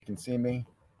can see me.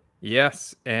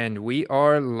 Yes, and we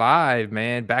are live,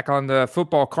 man. Back on the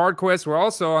football card quest. We're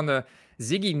also on the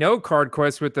Ziggy No card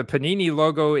quest with the Panini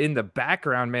logo in the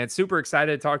background, man. Super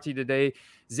excited to talk to you today.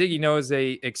 Ziggy No is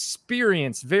a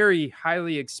experienced, very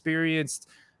highly experienced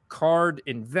card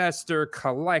investor,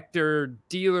 collector,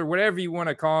 dealer, whatever you want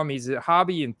to call him. He's a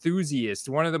hobby enthusiast,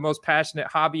 one of the most passionate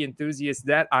hobby enthusiasts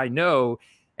that I know.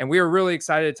 And we are really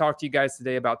excited to talk to you guys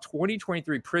today about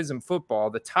 2023 Prizm football,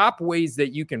 the top ways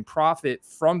that you can profit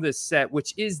from this set,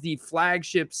 which is the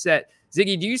flagship set.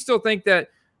 Ziggy, do you still think that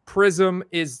Prizm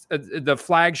is the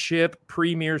flagship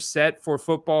premier set for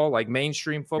football, like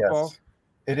mainstream football? Yes,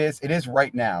 it is. It is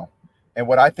right now. And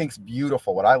what I think's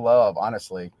beautiful, what I love,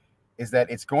 honestly, is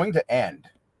that it's going to end,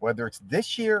 whether it's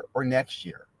this year or next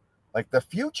year. Like the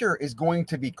future is going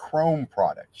to be Chrome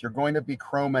products. You're going to be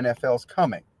Chrome NFLs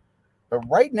coming. But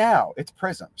right now, it's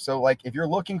Prizm. So, like, if you're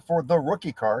looking for the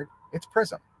rookie card, it's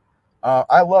Prizm.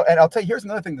 I love, and I'll tell you, here's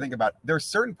another thing to think about. There's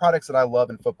certain products that I love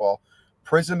in football.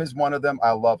 Prizm is one of them.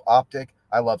 I love Optic.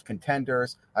 I love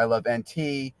Contenders. I love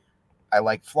NT. I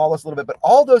like Flawless a little bit, but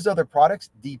all those other products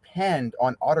depend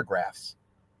on autographs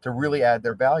to really add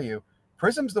their value.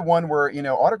 Prism's the one where,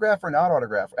 autograph or not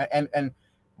autograph, and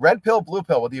red pill, blue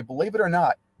pill, whether you believe it or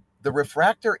not, the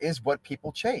refractor is what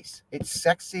people chase. It's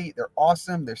sexy. They're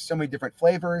awesome. There's so many different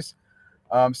flavors.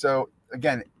 So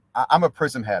again, I'm a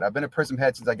Prizm head. I've been a Prizm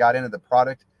head since I got into the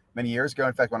product many years ago.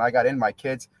 In fact, when I got in, my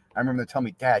kids, I remember them telling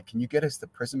me, "Dad, can you get us the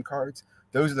Prizm cards?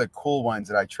 Those are the cool ones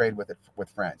that I trade with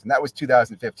friends." And that was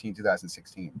 2015,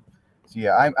 2016. So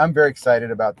yeah, I'm very excited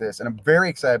about this, and I'm very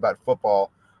excited about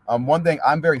football. One thing,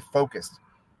 I'm very focused.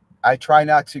 I try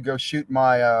not to go shoot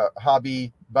my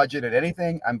hobby budget at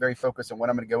anything. I'm very focused on what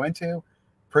I'm going to go into.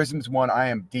 Prizm's one. I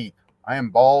am deep. I am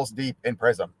balls deep in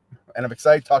Prizm, and I'm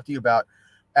excited to talk to you about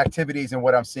activities and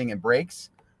what I'm seeing in breaks.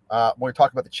 When we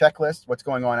talk about the checklist, what's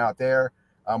going on out there.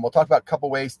 We'll talk about a couple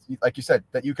ways, like you said,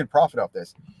 that you can profit off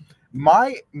this.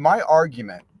 My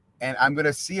argument, and I'm going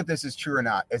to see if this is true or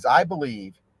not, is I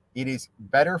believe it is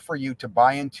better for you to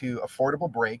buy into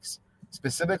affordable breaks,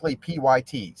 specifically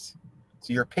PYTs.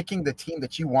 So you're picking the team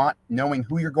that you want, knowing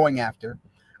who you're going after.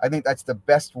 I think that's the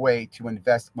best way to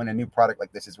invest when a new product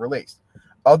like this is released.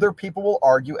 Other people will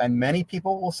argue, and many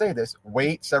people will say this,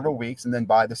 wait several weeks and then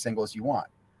buy the singles you want.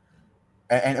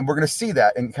 And we're going to see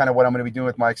that in kind of what I'm going to be doing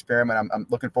with my experiment. I'm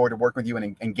looking forward to working with you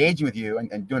and engaging with you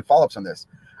and doing follow-ups on this.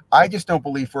 I just don't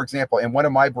believe, for example, in one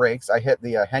of my breaks, I hit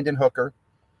the Hendon Hooker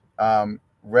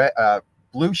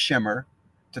blue shimmer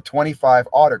to 25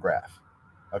 autograph.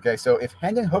 Okay, so if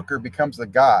Hendon Hooker becomes the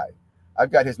guy,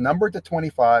 I've got his number to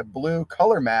 25 blue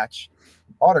color match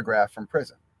autograph from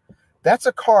Prizm. That's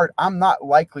a card I'm not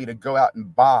likely to go out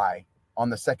and buy on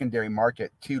the secondary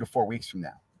market 2 to 4 weeks from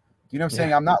now. You know what I'm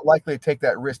saying? I'm not likely to take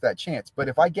that risk, that chance. But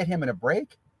if I get him in a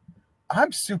break,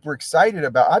 I'm super excited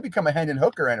about. I become a Hendon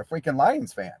Hooker and a freaking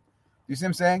Lions fan. You see what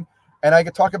I'm saying? And I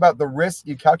could talk about the risk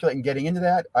you calculate in getting into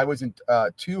that. I was in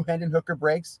 2 Hendon Hooker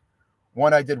breaks.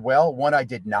 One I did well, one I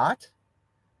did not.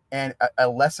 And a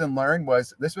lesson learned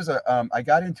was this was I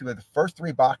got into the first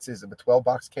 3 boxes of a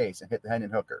 12-box case and hit the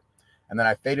Hendon Hooker. And then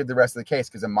I faded the rest of the case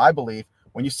because in my belief,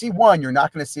 when you see one, you're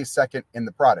not going to see a second in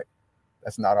the product.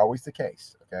 That's not always the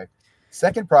case, okay?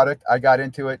 Second product, I got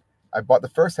into it. I bought the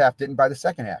first half, didn't buy the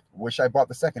second half. Wish I bought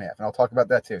the second half, and I'll talk about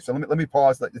that too. So let me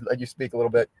pause, let you speak a little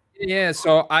bit. Yeah,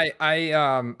 so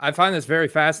I find this very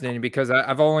fascinating because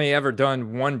I've only ever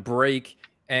done one break,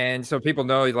 and so people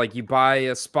know, like, you buy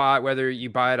a spot, whether you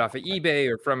buy it off of eBay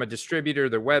or from a distributor,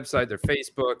 their website, their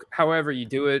Facebook, however you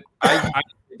do it. I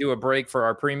do a break for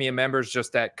our premium members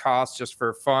just at cost, just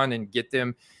for fun and get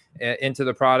them into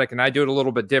the product, and I do it a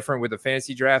little bit different with the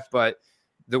fantasy draft, but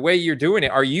the way you're doing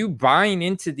it, are you buying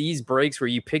into these breaks where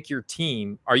you pick your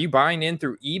team? Are you buying in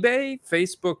through eBay,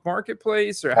 Facebook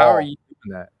Marketplace, or how are you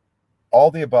doing that?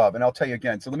 All the above. And I'll tell you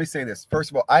again. So let me say this. First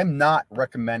of all, I'm not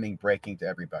recommending breaking to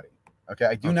everybody. Okay.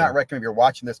 I do not recommend, if you're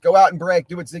watching this, go out and break,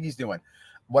 do what Ziggy's doing.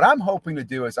 What I'm hoping to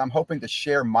do is I'm hoping to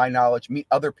share my knowledge, meet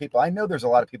other people. I know there's a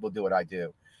lot of people who do what I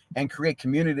do, and create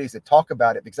communities that talk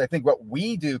about it, because I think what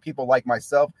we do, people like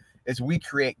myself, is we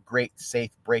create great,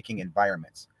 safe breaking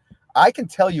environments. I can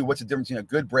tell you what's the difference between a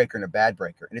good breaker and a bad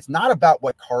breaker. And it's not about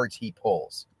what cards he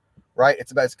pulls, right?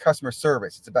 It's about his customer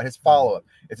service. It's about his follow-up.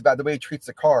 It's about the way he treats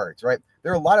the cards, right?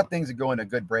 There are a lot of things that go in a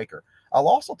good breaker. I'll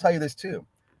also tell you this too.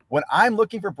 When I'm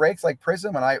looking for breaks like Prizm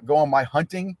and I go on my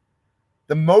hunting,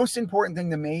 the most important thing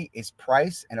to me is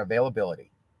price and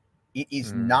availability. It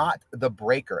is not the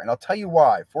breaker. And I'll tell you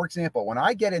why. For example, when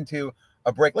I get into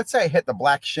a break, let's say I hit the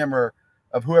black shimmer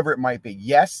of whoever it might be.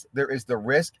 Yes, there is the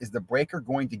risk. Is the breaker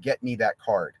going to get me that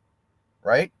card?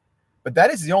 Right? But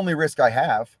that is the only risk I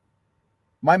have.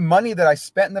 My money that I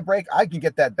spent in the break, I can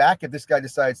get that back if this guy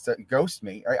decides to ghost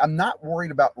me. Right? I'm not worried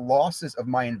about losses of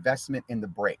my investment in the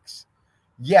breaks.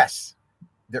 Yes,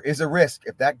 there is a risk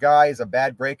if that guy is a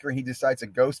bad breaker and he decides to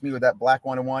ghost me with that black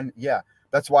 101. Yeah,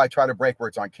 that's why I try to break where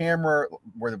it's on camera,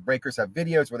 where the breakers have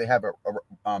videos, where they have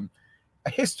a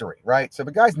history, right? So if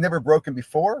a guy's never broken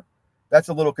before, that's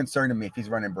a little concern to me if he's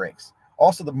running breaks.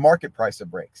 Also, the market price of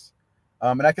breaks.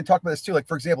 And I can talk about this too. Like,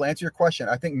 for example, answer your question.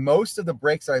 I think most of the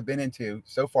breaks that I've been into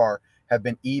so far have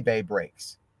been eBay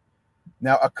breaks.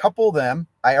 Now, a couple of them,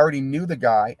 I already knew the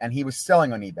guy and he was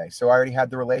selling on eBay. So I already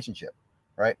had the relationship,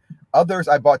 right? Others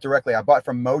I bought directly. I bought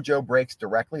from Mojo Breaks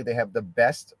directly. They have the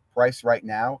best price right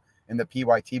now in the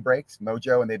PYT breaks,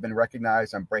 Mojo, and they've been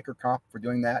recognized on Breaker Comp for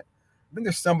doing that. I think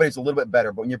there's somebody who's a little bit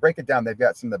better, but when you break it down, they've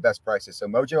got some of the best prices. So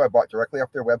Mojo, I bought directly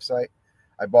off their website.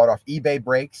 I bought off eBay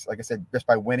breaks, like I said, just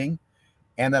by winning.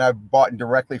 And then I've bought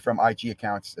directly from IG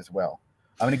accounts as well.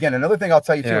 I mean, again, another thing I'll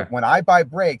tell you too, when I buy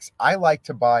breaks, I like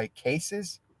to buy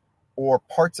cases or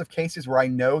parts of cases where I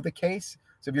know the case.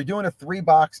 So if you're doing a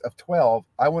 3-box of 12,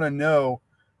 I want to know,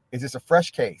 is this a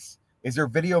fresh case? Is there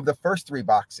video of the first 3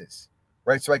 boxes,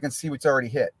 right? So I can see what's already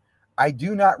hit. I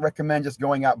do not recommend just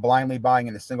going out blindly buying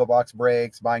into single box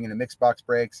breaks, buying into mixed box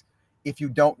breaks. If you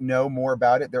don't know more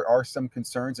about it, there are some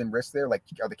concerns and risks there, like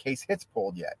are the case hits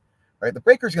pulled yet? Right, the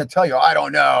breaker's going to tell you, I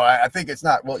don't know. I think it's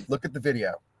not. Well, look at the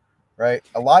video, right?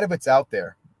 A lot of it's out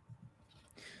there.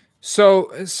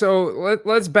 So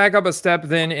let's back up a step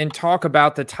then and talk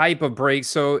about the type of break.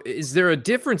 So is there a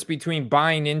difference between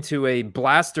buying into a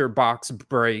blaster box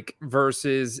break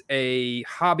versus a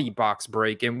hobby box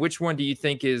break? And which one do you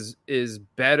think is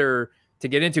better to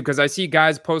get into? Because I see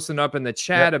guys posting up in the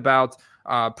chat about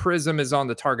Prizm is on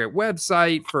the Target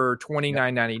website for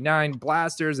 $29.99.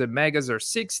 Blasters and megas are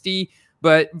 $60.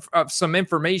 But some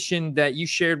information that you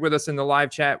shared with us in the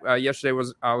live chat yesterday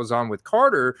I was on with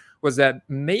Carter was that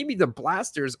maybe the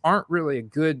blasters aren't really a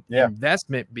good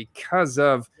investment because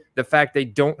of the fact they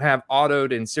don't have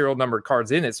autoed and serial numbered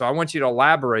cards in it. So I want you to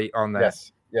elaborate on that.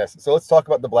 Yes. So let's talk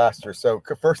about the blasters. So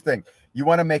first thing, you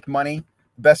want to make money.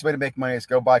 The best way to make money is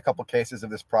go buy a couple cases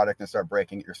of this product and start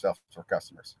breaking it yourself for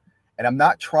customers. And I'm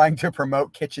not trying to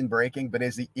promote kitchen breaking, but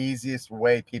it's the easiest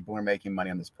way people are making money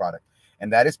on this product.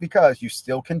 And that is because you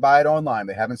still can buy it online.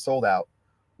 They haven't sold out,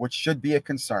 which should be a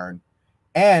concern.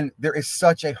 And there is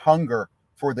such a hunger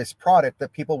for this product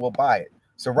that people will buy it.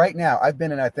 So right now I've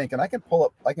been in, I think, and I can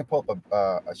pull up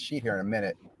a sheet here in a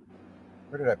minute.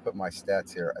 Where did I put my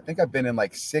stats here? I think I've been in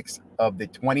like 6 of the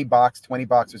 20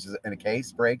 boxes in a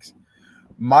case breaks.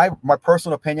 My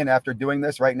personal opinion after doing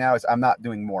this right now is I'm not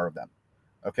doing more of them.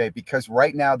 Okay. Because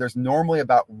right now there's normally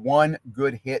about 1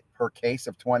 good hit per case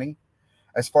of 20.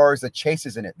 As far as the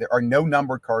chases in it, there are no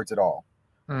numbered cards at all.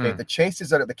 Okay, the chases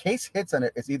that the case hits on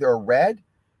it is either a red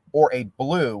or a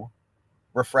blue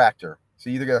refractor. So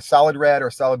you either get a solid red or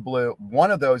a solid blue.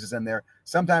 One of those is in there.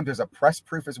 Sometimes there's a press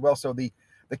proof as well. So the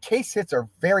case hits are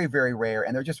very, very rare,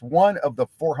 and they're just one of the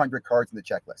 400 cards in the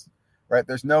checklist. Right?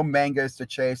 There's no mangas to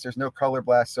chase. There's no color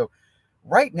blast. So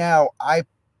right now, I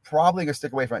probably gonna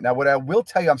stick away from it. Now, what I will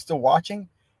tell you, I'm still watching.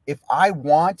 If I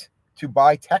want to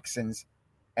buy Texans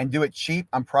and do it cheap,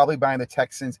 I'm probably buying the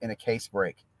Texans in a case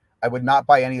break. I would not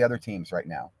buy any other teams right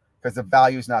now because the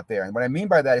value is not there. And what I mean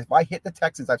by that is if I hit the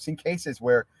Texans, I've seen cases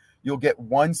where you'll get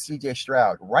 1 CJ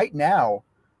Stroud. Right now,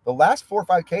 the last 4 or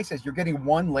 5 cases, you're getting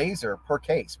 1 laser per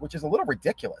case, which is a little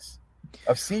ridiculous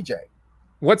of CJ.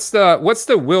 What's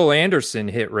the Will Anderson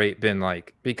hit rate been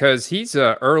like? Because he's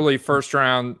an early first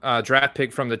round draft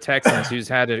pick from the Texans who's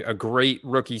had a great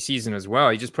rookie season as well.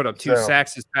 He just put up 2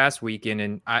 sacks this past weekend,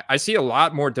 and I see a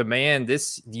lot more demand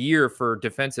this year for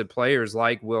defensive players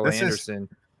like Will Anderson.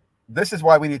 This is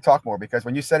why we need to talk more, because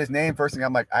when you said his name, first thing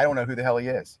I'm like, I don't know who the hell he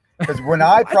is. Because when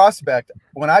I prospect,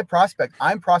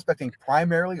 I'm prospecting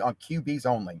primarily on QBs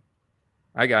only.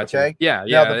 I got you. Yeah.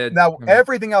 Now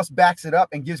everything else backs it up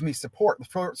and gives me support.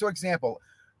 For example,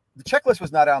 the checklist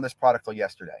was not out on this product till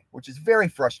yesterday, which is very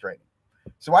frustrating.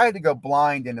 So I had to go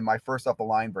blind into my first off the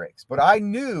line breaks. But I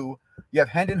knew you have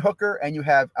Hendon Hooker and you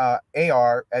have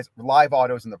AR as live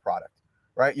autos in the product,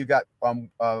 right? You got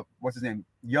what's his name,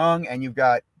 Young, and you've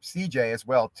got CJ as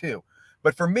well too.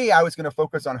 But for me, I was going to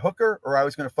focus on Hooker, or I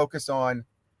was going to focus on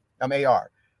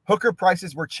AR. Hooker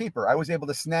prices were cheaper. I was able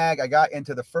to snag. I got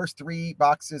into the first 3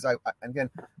 boxes.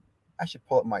 Again, I should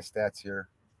pull up my stats here.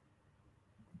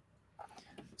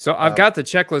 So I've got the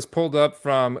checklist pulled up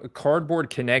from Cardboard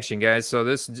Connection, guys. So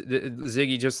this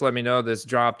Ziggy just let me know this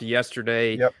dropped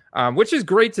yesterday, which is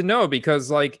great to know because,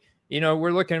 like, you know,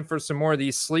 we're looking for some more of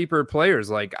these sleeper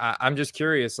players. Like, I'm just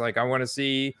curious. Like, I want to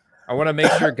see I want to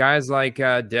make sure guys like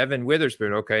Devin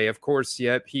Witherspoon, okay, of course,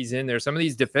 yep, he's in there. Some of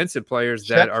these defensive players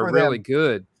that Check are for really them.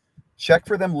 good. Check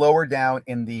for them lower down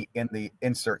in the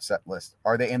insert set list.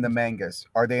 Are they in the mangas?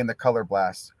 Are they in the color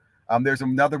blasts? There's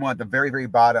another one at the very, very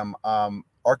bottom,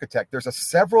 Architect. There's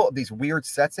several of these weird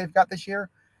sets they've got this year,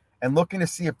 and looking to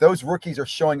see if those rookies are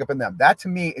showing up in them. That to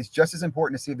me is just as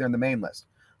important to see if they're in the main list.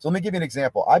 So let me give you an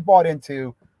example. I bought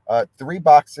into 3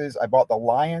 boxes. I bought the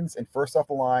Lions, and first off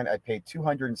the line, I paid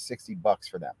 $260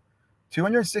 for them.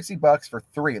 $260 for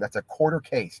 3. That's a quarter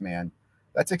case, man.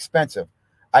 That's expensive.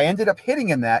 I ended up hitting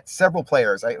in that several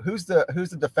players. Who's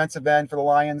the defensive end for the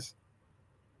Lions?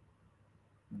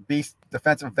 Beast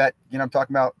defensive vet. You know I'm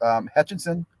talking about?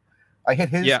 Hutchinson. I hit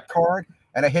his card,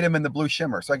 and I hit him in the blue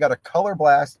shimmer. So I got a color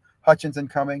blast Hutchinson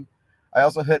coming. I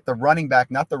also hit the running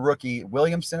back, not the rookie,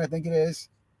 Williamson, I think it is.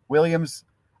 Williams.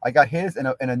 I got his in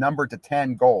a number to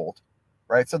 10 gold,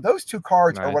 right? So those 2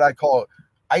 cards are what I call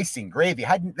icing, gravy.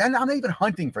 Then I'm not even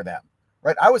hunting for them,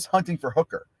 right? I was hunting for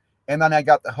Hooker, and then I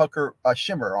got the Hooker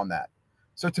shimmer on that.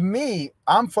 So to me,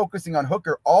 I'm focusing on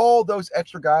Hooker. All those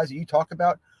extra guys that you talk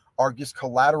about are just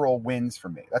collateral wins for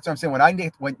me. That's what I'm saying.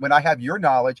 When I have your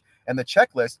knowledge and the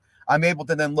checklist, I'm able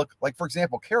to then look, like, for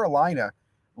example, Carolina.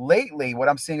 Lately, what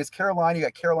I'm seeing is Carolina, you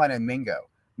got Carolina and Mingo.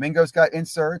 Mingo's got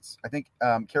inserts. I think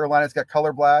Carolina's got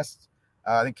color blasts.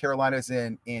 I think Carolina's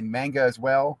in manga as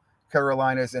well.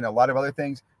 Carolina's in a lot of other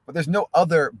things, but there's no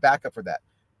other backup for that.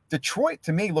 Detroit,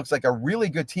 to me, looks like a really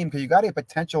good team because you got a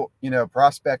potential,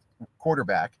 prospect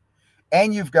quarterback,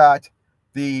 and you've got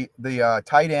the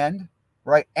tight end,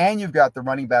 right? And you've got the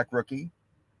running back rookie.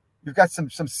 You've got some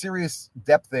serious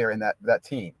depth there in that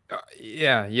team.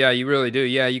 Yeah, you really do.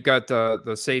 Yeah, you got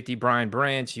the safety Brian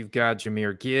Branch. You've got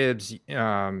Jahmyr Gibbs.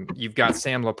 You've got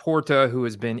Sam Laporta, who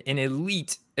has been an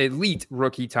elite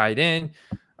rookie tight end.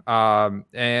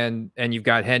 And you've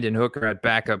got Hendon Hooker at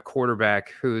backup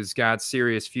quarterback, who's got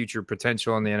serious future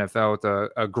potential in the NFL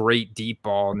with a great deep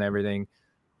ball and everything.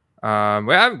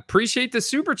 Well, I appreciate the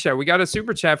super chat. We got a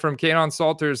super chat from Kanon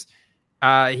Salters.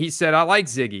 He said, I like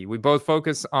Ziggy. We both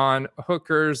focus on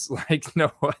hookers like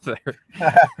no other.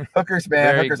 Hookers,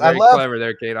 man. Hookers. Very clever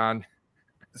there, Kanon.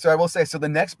 So I will say, so the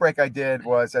next break I did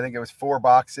was, I think it was 4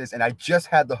 boxes, and I just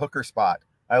had the hooker spot.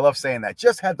 I love saying that.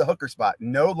 Just had the hooker spot.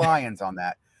 No Lions on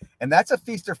that. And that's a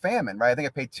feast or famine, right? I think I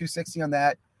paid $260 on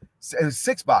that. It was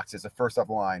 6 boxes, the first off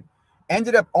the line.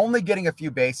 Ended up only getting a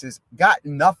few bases, got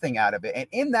nothing out of it. And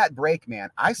in that break, man,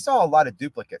 I saw a lot of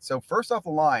duplicates. So first off the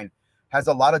line has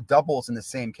a lot of doubles in the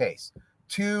same case.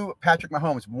 2 Patrick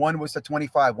Mahomes, 1 was to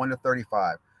 25, 1 to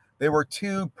 35. There were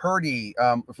 2 Purdy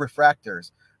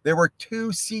refractors. There were 2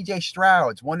 CJ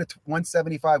Strouds, 1 to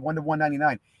 175, 1 to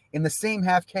 199 in the same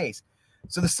half case.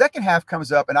 So the second half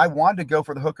comes up, and I wanted to go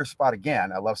for the hooker spot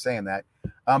again. I love saying that,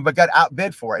 but got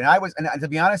outbid for it. And to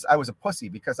be honest, I was a pussy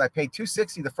because I paid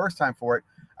 $260 the first time for it.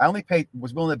 I only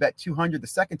was willing to bet $200 the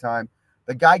second time.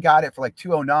 The guy got it for like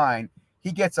 $209.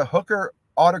 He gets a hooker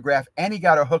autograph, and he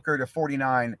got a hooker to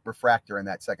 49 refractor in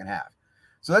that second half.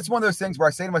 So that's one of those things where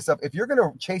I say to myself, if you're going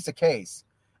to chase a case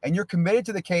and you're committed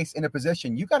to the case in a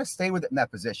position, you got to stay with it in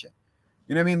that position.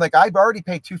 You know what I mean? Like, I've already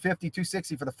paid $250,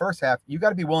 $260 for the first half. You got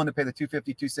to be willing to pay the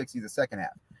 $250, $260 the second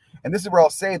half. And this is where I'll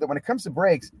say that when it comes to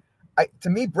breaks, to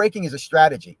me, breaking is a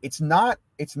strategy. It's not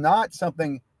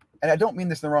something, and I don't mean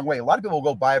this in the wrong way. A lot of people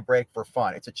will go buy a break for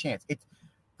fun. It's a chance. It's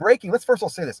breaking. Let's first all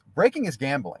say this. Breaking is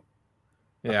gambling.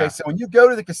 Yeah. Okay, so when you go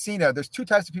to the casino, there's 2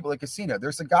 types of people at the casino.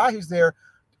 There's a guy who's there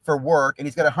for work, and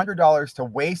he's got $100 to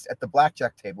waste at the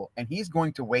blackjack table, and he's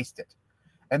going to waste it.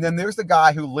 And then there's the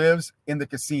guy who lives in the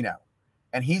casino,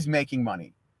 and he's making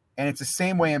money. And it's the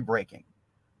same way in breaking.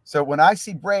 So when I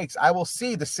see breaks, I will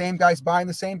see the same guys buying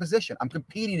the same position. I'm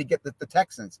competing to get the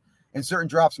Texans in certain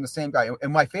drops from the same guy.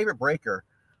 And my favorite breaker,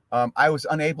 I was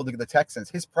unable to get the Texans.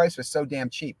 His price was so damn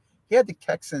cheap. He had the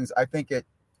Texans, I think, at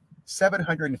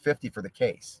 $750 for the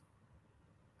case.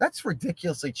 That's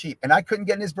ridiculously cheap. And I couldn't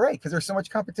get in his break because there's so much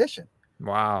competition.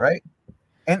 Wow. Right?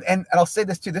 And I'll say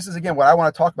this too. This is, again, what I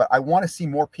want to talk about. I want to see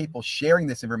more people sharing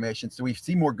this information so we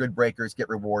see more good breakers get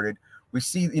rewarded. We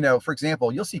see, for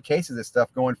example, you'll see cases of this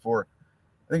stuff going for,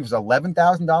 I think it was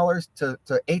 $11,000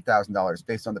 to $8,000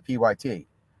 based on the PYT.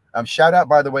 Shout out,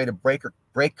 by the way, to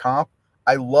Break Comp.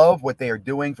 I love what they are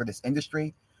doing for this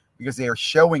industry because they are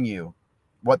showing you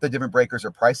what the different breakers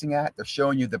are pricing at. They're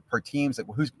showing you the per teams, like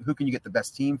who can you get the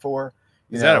best team for.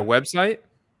 Is that a website?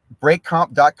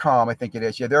 breakcomp.com, I think it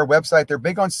is. Yeah, they're a website. They're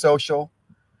big on social.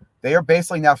 They are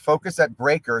basically now focused at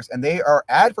breakers, and they are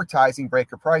advertising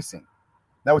breaker pricing.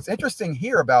 Now, what's interesting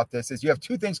here about this is you have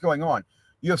 2 things going on.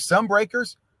 You have some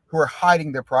breakers who are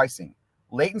hiding their pricing.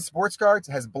 Leighton Sports Cards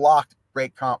has blocked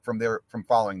Break Comp from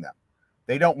following them.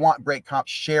 They don't want break comp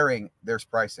sharing their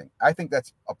pricing. I think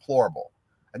that's deplorable.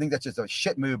 I think that's just a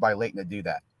shit move by Leighton to do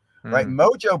that. Right?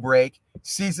 Mojo Break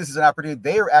sees this as an opportunity.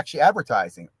 They are actually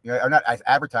advertising, or not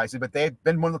advertising, but they've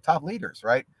been one of the top leaders,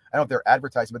 right? I don't know if they're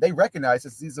advertising, but they recognize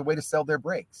this is a way to sell their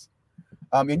breaks.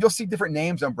 And you'll see different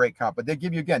names on break comp, but they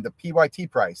give you, again, the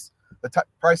PYT price, the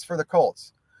price for the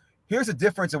Colts. Here's a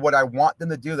difference of what I want them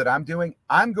to do that I'm doing.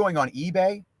 I'm going on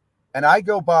eBay, and I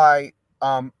go by,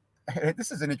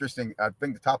 this is an interesting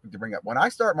topic to bring up. When I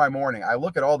start my morning, I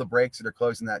look at all the breaks that are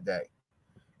closing that day.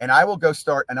 And I will go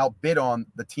start and I'll bid on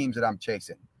the teams that I'm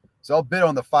chasing. So I'll bid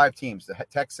on the 5 teams, the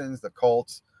Texans, the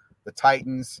Colts, the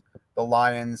Titans, the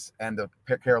Lions, and the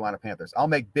Carolina Panthers. I'll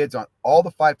make bids on all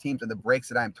the 5 teams and the breaks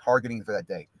that I'm targeting for that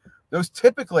day. Those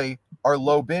typically are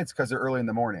low bids because they're early in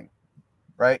the morning,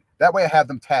 right? That way I have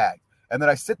them tagged. And then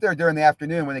I sit there during the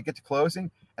afternoon when they get to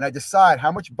closing and I decide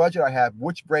how much budget I have,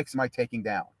 which breaks am I taking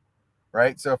down,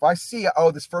 right? So if I see,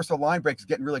 this first line break is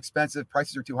getting really expensive,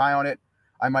 prices are too high on it,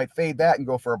 I might fade that and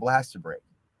go for a blaster break.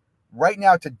 Right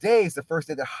now, today is the first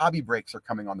day that hobby breaks are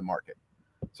coming on the market.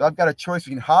 So I've got a choice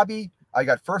between hobby, I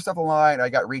got first off the line, I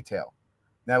got retail.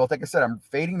 Now, like I said, I'm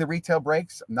fading the retail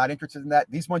breaks. I'm not interested in that.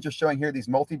 These ones you're showing here, these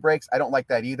multi breaks, I don't like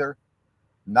that either.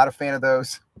 I'm not a fan of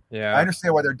those. Yeah, I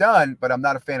understand why they're done, but I'm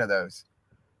not a fan of those.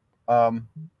 And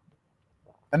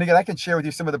again, I can share with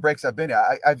you some of the breaks I've been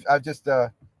at. I've just, I'm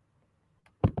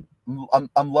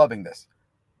loving this.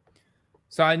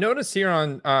 So I noticed here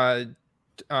on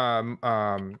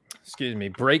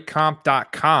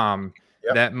breakcomp.com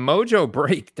that Mojo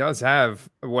Break does have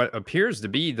what appears to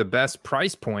be the best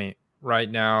price point right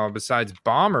now besides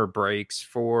bomber breaks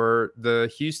for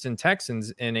the Houston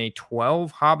Texans in a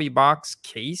 12 hobby box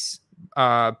case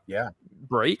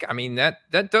break. I mean,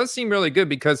 that does seem really good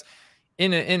because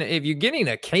if you're getting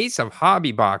a case of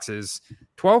hobby boxes,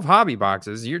 12 hobby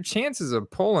boxes, your chances of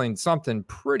pulling something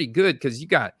pretty good because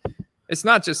it's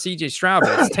not just CJ Stroud,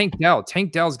 but it's Tank Dell.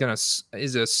 Tank Dell's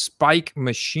is a spike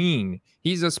machine.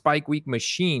 He's a spike week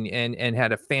machine and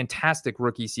had a fantastic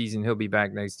rookie season. He'll be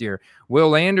back next year.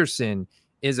 Will Anderson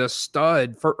is a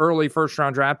stud for early first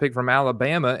round draft pick from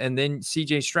Alabama, and then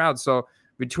CJ Stroud. So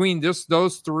between just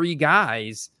those 3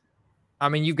 guys, I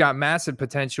mean, you've got massive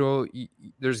potential.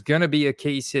 There's going to be a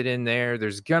case hit in there.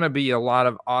 There's going to be a lot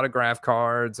of autograph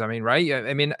cards. I mean, right?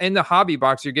 I mean, in the hobby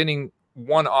box, you're getting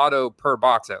 1 auto per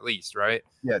box at least, right?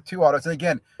 Yeah, 2 autos. And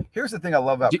again, here's the thing I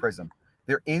love about Prizm.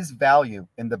 There is value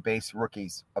in the base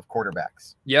rookies of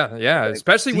quarterbacks. Yeah, okay?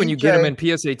 Especially when you get them in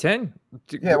PSA 10.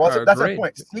 Yeah, well, that's the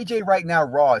point. CJ right now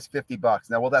raw is $50.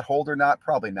 Now, will that hold or not?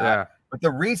 Probably not. Yeah. But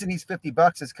the reason he's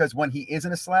 $50 is because when he is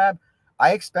in a slab,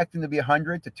 I expect him to be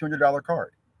 $100 to $200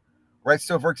 card, right?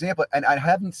 So, for example, and I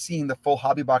haven't seen the full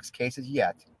hobby box cases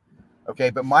yet.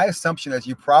 Okay, but my assumption is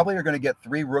you probably are going to get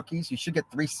 3 rookies. You should get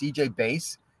 3 CJ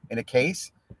base in a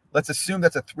case. Let's assume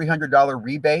that's a $300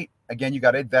 rebate. Again, you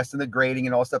got to invest in the grading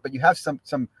and all stuff, but you have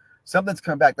something's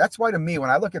come back. That's why to me,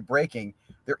 when I look at breaking,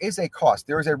 there is a cost,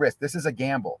 there is a risk. This is a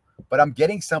gamble, but I'm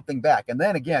getting something back. And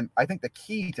then again, I think the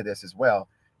key to this as well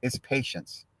is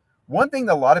patience. One thing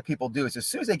that a lot of people do is as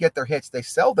soon as they get their hits, they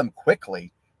sell them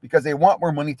quickly because they want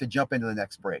more money to jump into the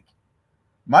next break.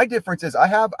 My difference is I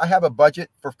have a budget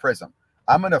for Prizm.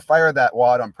 I'm going to fire that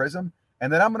wad on Prizm,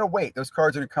 and then I'm going to wait. Those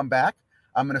cards are going to come back.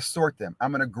 I'm going to sort them.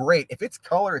 I'm going to grade. If it's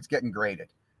color, it's getting graded,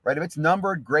 right? If it's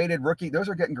numbered, graded, rookie, those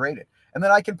are getting graded. And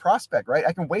then I can prospect, right?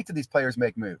 I can wait till these players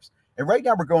make moves. And right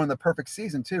now we're going in the perfect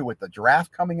season too, with the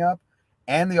draft coming up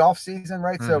and the off season,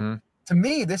 right? Mm-hmm. So to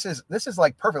me, this is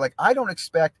like perfect. Like I don't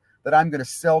expect that I'm going to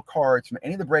sell cards from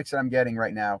any of the breaks that I'm getting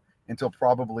right now until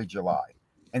probably July.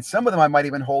 And some of them I might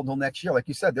even hold until next year. Like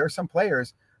you said, there are some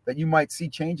players that you might see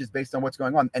changes based on what's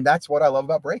going on. And that's what I love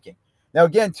about breaking. Now,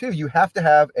 again, too, you have to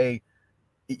have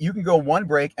you can go 1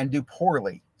 break and do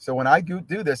poorly. So when I do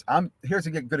this, here's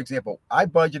a good example. I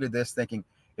budgeted this thinking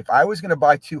if I was going to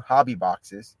buy 2 hobby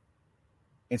boxes,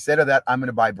 instead of that, I'm going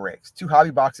to buy breaks. 2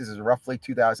 hobby boxes is roughly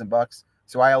 $2,000.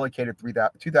 So I allocated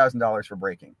 $2,000 for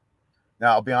breaking.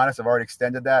 Now, I'll be honest, I've already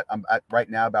extended that. I'm at right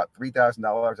now about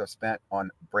 $3,000 I've spent on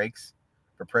breaks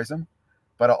for Prizm.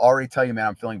 But I'll already tell you, man,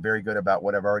 I'm feeling very good about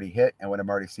what I've already hit and what I'm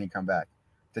already seeing come back.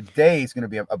 Today is going to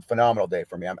be a phenomenal day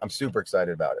for me. I'm super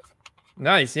excited about it.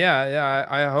 Nice. Yeah.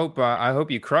 I hope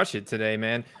you crush it today,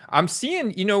 man. I'm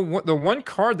seeing, the one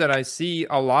card that I see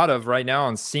a lot of right now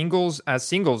on singles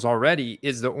already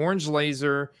is the orange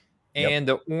laser and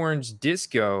the orange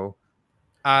disco.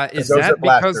 Is that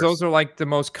because those are like the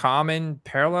most common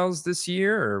parallels this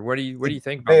year, or what do you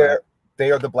think about that?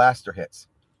 They are the blaster hits.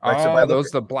 right? So if I Oh, look those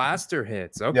at, the blaster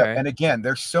hits. yeah, Okay. and again,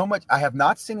 there's so much. I have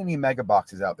not seen any mega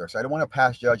boxes out there, so I don't want to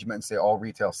pass judgment and say all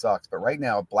retail sucks. But right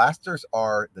now, blasters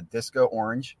are the disco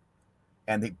orange,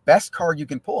 and the best card you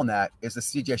can pull in that is the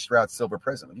CJ Stroud Silver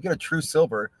Prism. If you get a true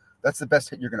silver, that's the best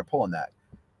hit you're going to pull in that.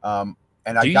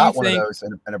 And I Do you got one of think those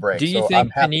in a break, Do you so I'm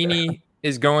think happy there. Panini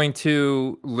is going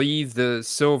to leave the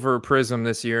silver prism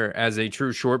this year as a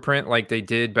true short print like they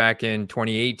did back in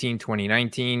 2018,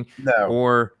 2019? No,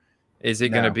 Or is it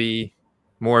going to no. be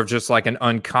more of just like an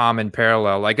uncommon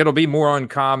parallel? Like it'll be more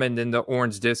uncommon than the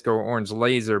orange disco or orange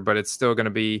laser, but it's still going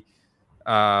to be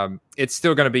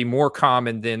more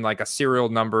common than like a serial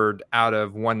numbered out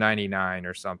of 199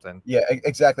 or something. Yeah,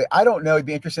 exactly. I don't know. It'd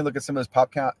be interesting to look at some of those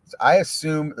pop counts. I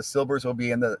assume the silvers will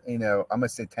be in the, I'm going to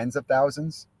say tens of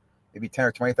thousands, maybe 10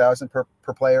 or 20,000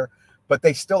 per player, but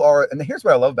they still are. And here's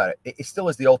what I love about it. It still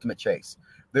is the ultimate chase.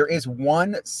 There is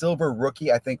one silver rookie,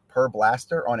 I think, per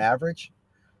blaster on average.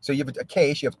 So you have a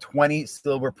case, you have 20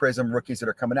 silver prism rookies that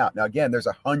are coming out. Now, again, there's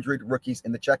 100 rookies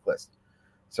in the checklist.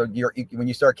 So when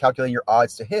you start calculating your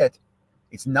odds to hit,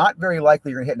 it's not very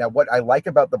likely you're going to hit. Now, what I like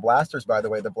about the blasters, by the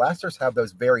way, the blasters have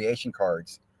those variation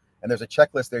cards. And there's a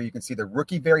checklist there. You can see the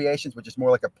rookie variations, which is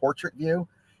more like a portrait view.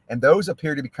 And those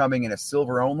appear to be coming in a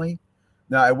silver only.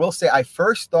 Now, I will say I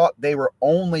first thought they were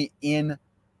only in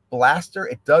blaster.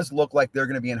 It does look like they're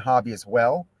going to be in hobby as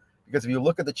well. Because if you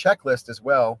look at the checklist as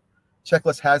well,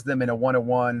 checklist has them in a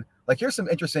 101. Like here's some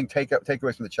interesting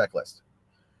takeaways from the checklist.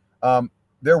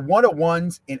 They're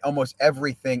 101s in almost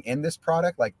everything in this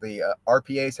product. Like the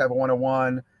RPAs have a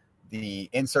 101, the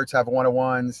inserts have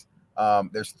 101s.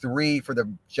 There's 3 for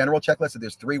the general checklist. So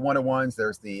there's 3 101s.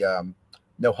 There's the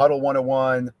no huddle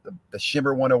 101, the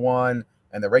shimmer 101,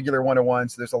 and the regular 101.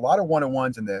 So there's a lot of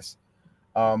 101s in this.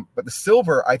 But the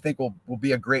silver, I think, will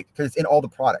be a great, because it's in all the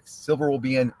products. Silver will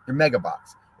be in your mega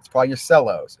box. It's probably your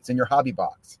cellos. It's in your hobby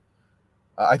box.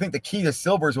 I think the key to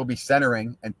silvers will be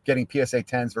centering and getting PSA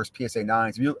 10s versus PSA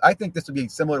 9s. I think this would be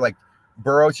similar like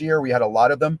Burrow's year. We had a lot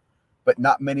of them, but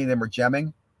not many of them are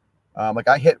gemming. Like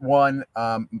I hit one.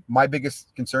 My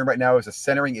biggest concern right now is the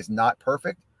centering is not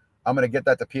perfect. I'm going to get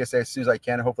that to PSA as soon as I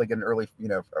can and hopefully get an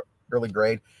early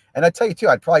grade. And I tell you too,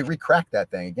 I'd probably re-crack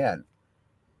that thing again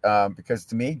because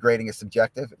to me, grading is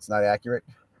subjective. It's not accurate.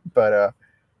 But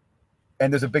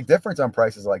and there's a big difference on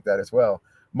prices like that as well.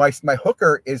 My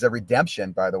hooker is a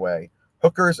redemption, by the way.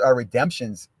 Hookers are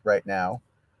redemptions right now,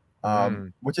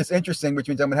 which is interesting, which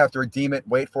means I'm going to have to redeem it,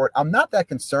 wait for it. I'm not that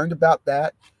concerned about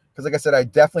that because, like I said, I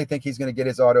definitely think he's going to get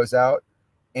his autos out,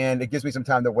 and it gives me some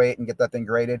time to wait and get that thing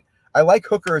graded. I like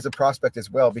Hooker as a prospect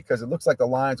as well because it looks like the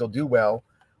Lions will do well.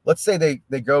 Let's say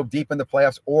they go deep in the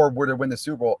playoffs or were to win the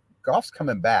Super Bowl. Goff's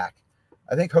coming back.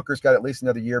 I think Hooker's got at least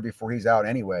another year before he's out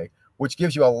anyway, which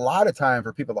gives you a lot of time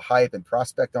for people to hype and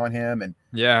prospect on him. And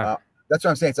that's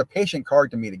what I'm saying. It's a patient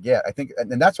card to me to get. I think,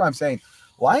 and that's why I'm saying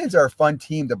Lions are a fun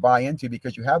team to buy into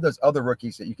because you have those other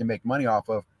rookies that you can make money off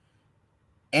of,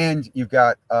 and you've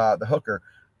got the hooker.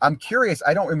 I'm curious.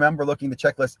 I don't remember looking at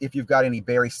the checklist if you've got any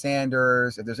Barry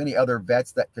Sanders, if there's any other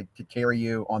vets that could carry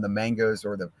you on the mangoes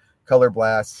or the color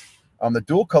blasts. The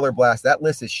dual color blast, that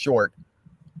list is short.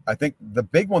 I think the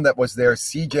big one that was there,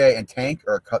 CJ and Tank,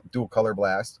 are dual color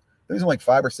blast. There's only like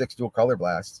 5 or 6 dual color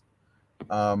blasts.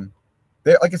 Like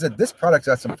I said, this product's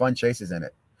got some fun chases in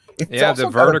it. The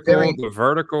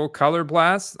vertical color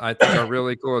blasts I think are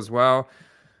really cool as well.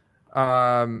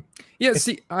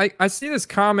 See, I see this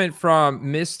comment from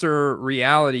Mr.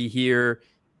 Reality here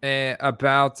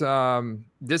about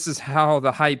this is how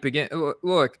the hype began.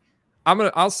 Look,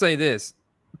 I'll say this.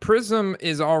 Prizm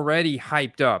is already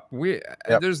hyped up.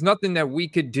 There's nothing that we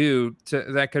could do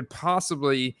that could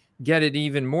possibly get it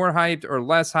even more hyped or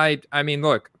less hyped. I mean,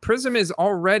 look, Prizm is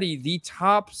already the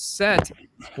top set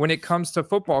when it comes to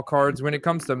football cards, when it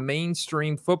comes to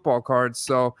mainstream football cards.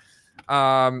 So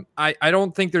I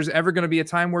don't think there's ever going to be a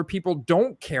time where people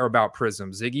don't care about Prizm.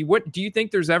 Ziggy, what do you think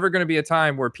there's ever going to be a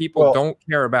time where people don't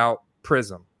care about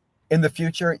Prizm? In the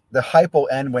future, the hype will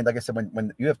end when, like I said,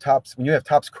 when you have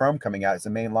Topps Chrome coming out as the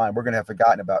main line, we're going to have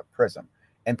forgotten about Prizm.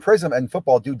 And Prizm and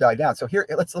football do die down. So here,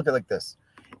 let's look at it like this.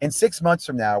 In 6 months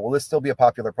from now, will this still be a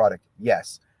popular product?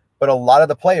 Yes. But a lot of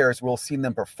the players will see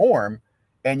them perform,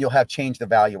 and you'll have changed the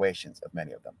valuations of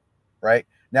many of them, right?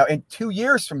 Now, in 2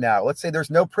 years from now, let's say there's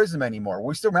no Prizm anymore.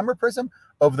 We still remember Prizm?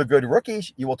 Of the good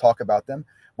rookies, you will talk about them.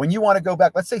 When you want to go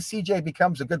back, let's say CJ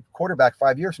becomes a good quarterback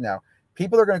 5 years from now,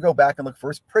 people are going to go back and look for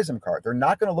his Prizm card. They're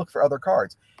not going to look for other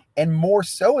cards. And more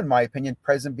so, in my opinion,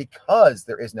 Prizm, because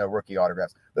there is no rookie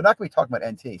autographs. They're not going to be talking about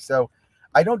NT. So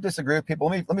I don't disagree with people.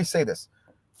 Let me say this.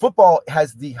 Football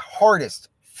has the hardest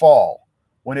fall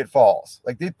when it falls.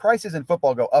 Like the prices in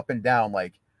football go up and down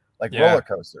like like roller Yeah.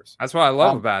 coasters. That's what I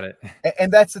love about it.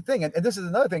 And that's the thing. And this is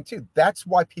another thing too. That's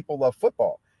why people love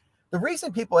football. The reason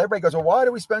everybody goes, well, why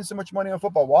do we spend so much money on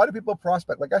football? Why do people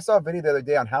prospect? Like I saw a video the other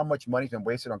day on how much money's been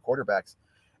wasted on quarterbacks.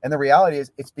 And the reality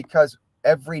is it's because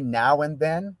every now and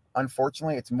then,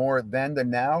 unfortunately, it's more then than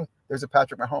now, there's a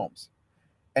Patrick Mahomes.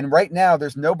 And right now,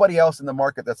 there's nobody else in the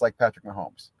market that's like Patrick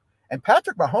Mahomes. And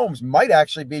Patrick Mahomes might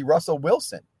actually be Russell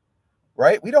Wilson,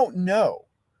 right? We don't know.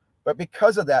 But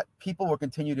because of that, people will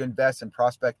continue to invest and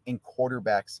prospect in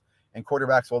quarterbacks, and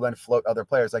quarterbacks will then float other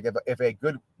players. Like if a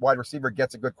good wide receiver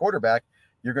gets a good quarterback,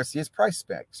 you're going to see his price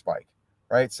spike,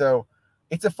 right? So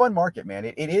it's a fun market, man.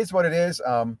 It is what it is.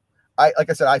 Like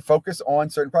I said, I focus on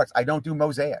certain products. I don't do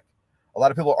Mosaic. A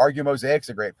lot of people argue Mosaic's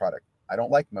a great product. I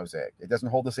don't like Mosaic. It doesn't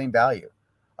hold the same value.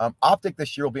 Optic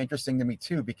this year will be interesting to me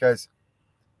too, because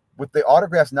with the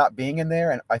autographs not being in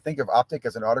there, and I think of Optic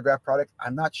as an autograph product,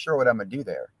 I'm not sure what I'm going to do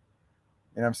there.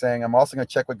 You know what I'm saying? I'm also going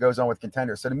to check what goes on with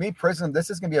contenders. So to me, Prizm, this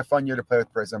is going to be a fun year to play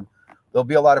with Prizm. There'll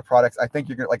be a lot of products. I think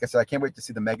you're going to, like I said, I can't wait to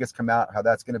see the Megas come out, how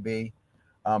that's going to be.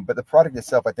 But the product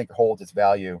itself, I think, holds its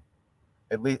value,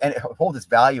 at least, and it holds its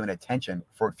value and attention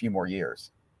for a few more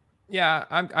years. Yeah,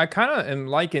 I kind of am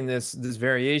liking this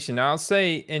variation. I'll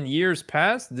say in years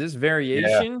past, this Yeah.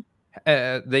 variation,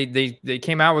 they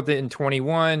came out with it in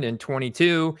 21 and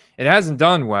 22. It hasn't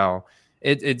done well.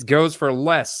 It goes for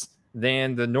less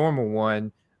than the normal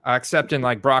one, except in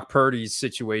like Brock Purdy's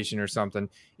situation or something,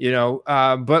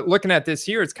 But looking at this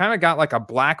here, it's kind of got like a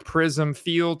black prism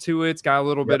feel to it. It's got a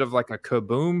little bit of like a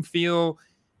kaboom feel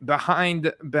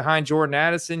behind Jordan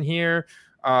Addison here.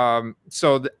 I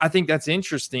think that's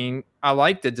interesting. I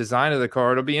like the design of the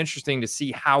card. It'll be interesting to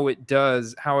see how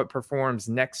it performs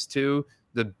next to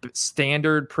the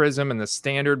standard Prizm and the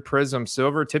standard Prizm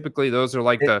Silver. Typically, those are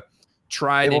like the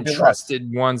tried and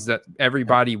trusted ones that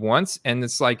everybody wants. And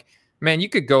it's like, man, you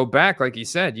could go back, like you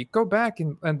said, you go back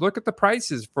and look at the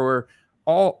prices for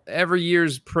every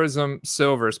year's Prizm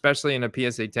Silver, especially in a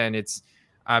PSA 10.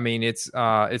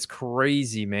 It's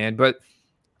crazy, man. But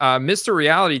Mr.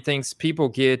 Reality thinks people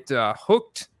get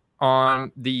hooked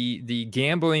on the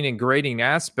gambling and grading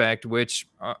aspect, which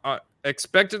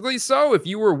expectedly so. If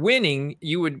you were winning,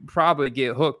 you would probably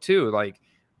get hooked too. Like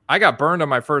I got burned on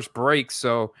my first break,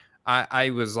 so I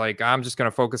was like, I'm just going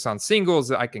to focus on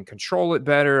singles. I can control it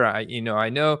better. I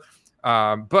know.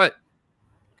 But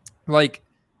like,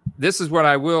 this is what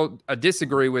I will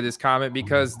disagree with his comment,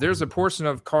 because there's a portion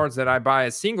of cards that I buy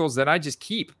as singles that I just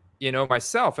keep,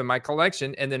 myself in my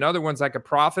collection. And then other ones I could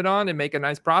profit on and make a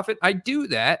nice profit. I do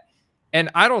that. And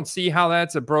I don't see how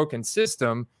that's a broken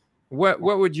system. What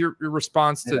would your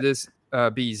response to this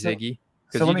be, Ziggy?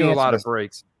 Because you do a lot of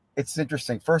breaks. It's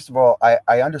interesting. First of all,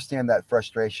 I understand that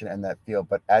frustration and that feel,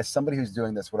 but as somebody who's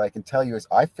doing this, what I can tell you is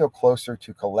I feel closer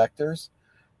to collectors,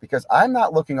 because I'm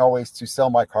not looking always to sell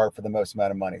my card for the most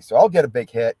amount of money. So I'll get a big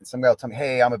hit and somebody will tell me,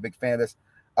 hey, I'm a big fan of this.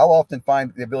 I'll often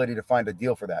find the ability to find a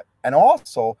deal for that. And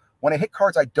also, when I hit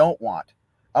cards I don't want,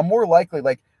 I'm more likely,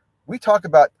 like we talk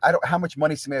about, how much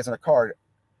money somebody has on a card.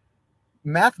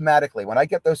 Mathematically, when I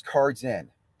get those cards in,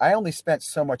 I only spent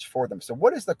so much for them. So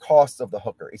what is the cost of the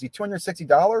hooker? Is he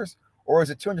 $260 or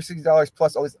is it $260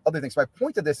 plus all these other things? My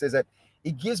point to this is that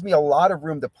it gives me a lot of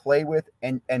room to play with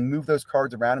and move those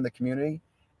cards around in the community.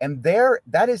 And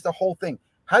that is the whole thing.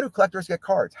 How do collectors get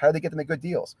cards? How do they get them at good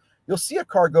deals? You'll see a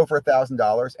card go for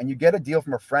 $1,000 and you get a deal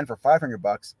from a friend for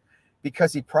 $500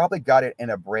 because he probably got it in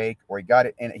a break or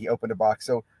he opened a box.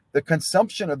 So the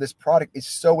consumption of this product is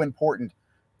so important.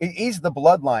 It is the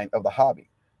bloodline of the hobby.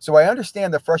 So I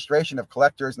understand the frustration of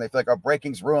collectors and they feel like, oh,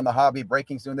 breaking's ruined the hobby.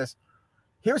 Breaking's doing this.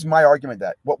 Here's my argument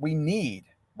that we need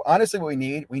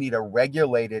a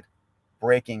regulated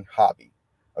breaking hobby.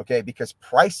 Okay, because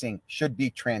pricing should be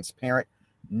transparent,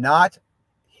 not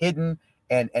hidden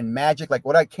and magic. Like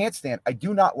what I can't stand, I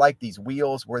do not like these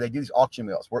wheels where they do these auction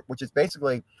wheels, which is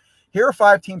basically, here are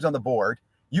 5 teams on the board.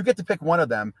 You get to pick one of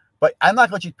them, but I'm not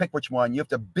going to let you pick which one. You have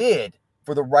to bid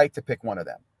for the right to pick one of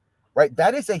them. Right?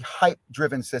 That is a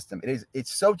hype-driven system.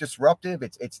 It's so disruptive.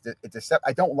 It's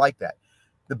I don't like that.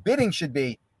 The bidding should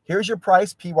be, here's your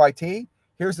price, PYT.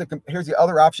 Here's the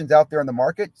other options out there in the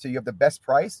market, so you have the best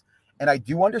price. And I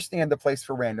do understand the place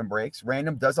for random breaks.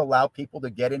 Random does allow people to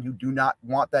get in who do not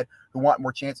want that, who want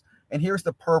more chance. And here's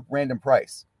the per random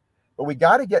price. But we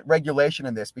got to get regulation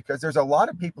in this, because there's a lot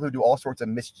of people who do all sorts of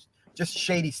just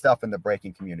shady stuff in the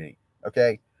breaking community.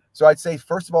 Okay. So I'd say,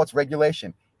 first of all, it's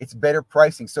regulation. It's better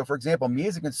pricing. So for example, me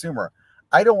as a consumer,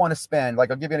 I don't want to spend,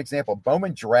 like, I'll give you an example.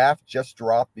 Bowman Draft just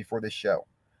dropped before this show.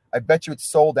 I bet you it's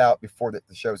sold out before the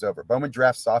show's over. Bowman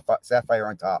Draft Sapphire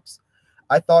on tops.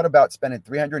 I thought about spending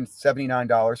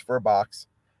 $379 for a box,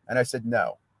 and I said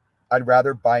no. I'd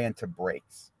rather buy into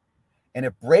breaks. And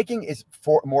if breaking is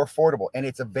more affordable and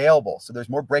it's available, so there's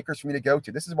more breakers for me to go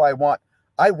to. This is why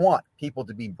I want people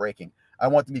to be breaking. I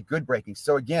want them to be good breaking.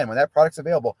 So again, when that product's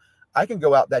available, I can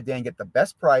go out that day and get the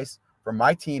best price for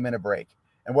my team in a break.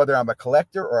 And whether I'm a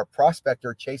collector or a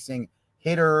prospector chasing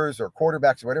hitters or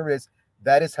quarterbacks or whatever it is,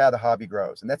 that is how the hobby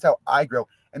grows. And that's how I grow.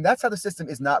 And that's how the system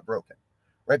is not broken,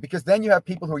 right? Because then you have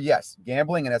people who are, yes,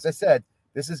 gambling. And as I said,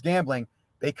 this is gambling.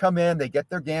 They come in, they get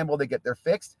their gamble, they get their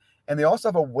fixed. And they also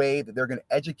have a way that they're going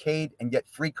to educate and get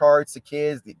free cards to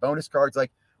kids, the bonus cards.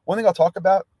 Like one thing I'll talk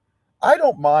about, I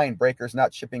don't mind breakers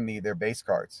not shipping me their base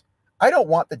cards. I don't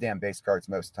want the damn base cards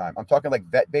most of the time. I'm talking like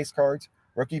vet base cards,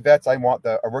 rookie vets. I want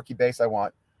a rookie base. I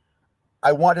want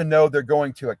to know they're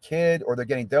going to a kid or they're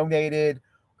getting donated.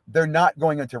 They're not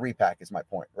going into repack is my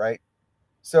point, right?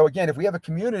 So again, if we have a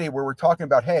community where we're talking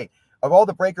about, hey, of all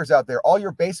the breakers out there, all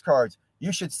your base cards,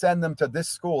 you should send them to this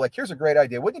school. Like, here's a great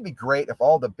idea. Wouldn't it be great if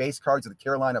all the base cards of the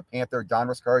Carolina Panther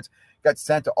Donruss cards got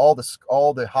sent to all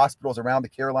the hospitals around the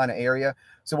Carolina area?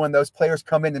 So when those players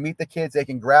come in to meet the kids, they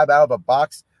can grab out of a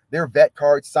box their vet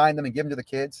cards, sign them, and give them to the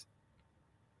kids.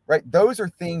 Right? Those are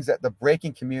things that the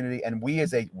breaking community and we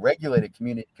as a regulated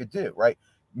community could do, right?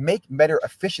 Make better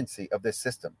efficiency of this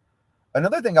system.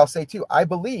 Another thing I'll say too, I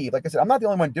believe, like I said, I'm not the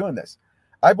only one doing this.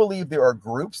 I believe there are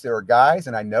groups, there are guys,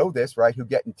 and I know this, right, who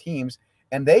get in teams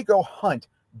and they go hunt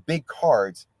big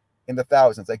cards in the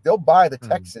thousands. Like they'll buy the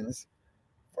Texans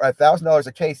for $1,000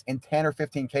 a case in 10 or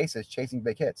 15 cases chasing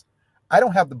big hits. I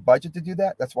don't have the budget to do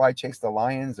that. That's why I chase the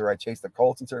Lions or I chase the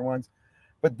Colts and certain ones.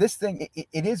 But this thing,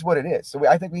 it is what it is. So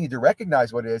I think we need to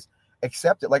recognize what it is,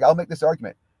 accept it. Like I'll make this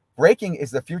argument. Breaking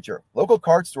is the future. Local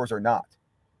card stores are not.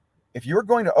 If you're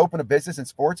going to open a business in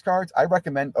sports cards, I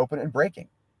recommend opening and breaking.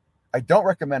 I don't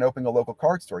recommend opening a local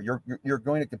card store. You're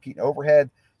going to compete in overhead,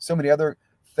 so many other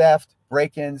theft,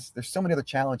 break-ins. There's so many other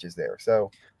challenges there. So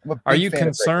I'm a big Are you fan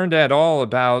concerned at all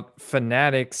about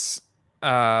Fanatics,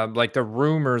 like the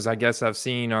rumors I guess I've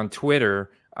seen on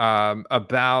Twitter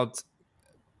about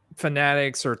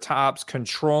Fanatics or Tops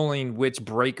controlling which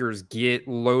breakers get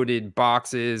loaded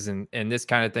boxes and this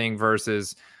kind of thing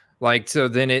versus like, so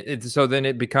then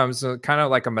it becomes kind of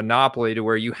like a monopoly to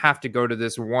where you have to go to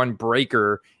this one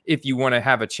breaker if you want to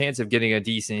have a chance of getting a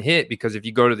decent hit, because if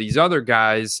you go to these other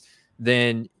guys,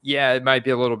 then yeah, it might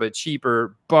be a little bit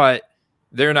cheaper, but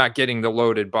they're not getting the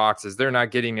loaded boxes. They're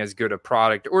not getting as good a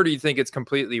product. Or do you think it's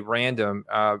completely random?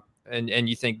 And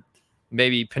you think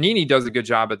maybe Panini does a good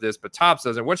job at this, but Topps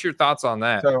doesn't. What's your thoughts on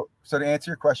that? So to answer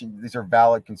your question, these are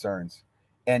valid concerns.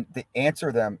 And to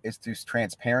answer them is through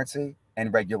transparency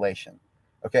and regulation.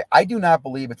 Okay, I do not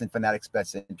believe it's in Fanatics'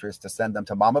 best interest to send them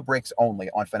to Mama Breaks only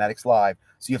on Fanatics Live,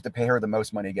 so you have to pay her the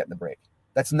most money to get in the break.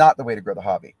 That's not the way to grow the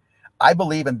hobby. I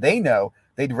believe, and they know,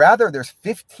 they'd rather there's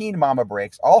 15 Mama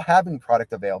Breaks all having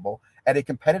product available at a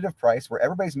competitive price where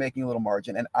everybody's making a little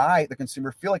margin, and I, the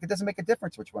consumer, feel like it doesn't make a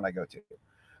difference which one I go to.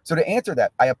 So to answer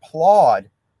that, I applaud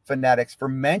Fanatics for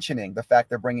mentioning the fact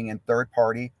they're bringing in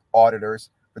third-party auditors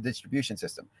for the distribution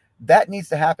system. That needs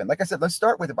to happen. Like I said, let's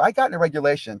start with, if I got in a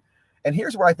regulation, and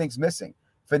here's where I think is missing.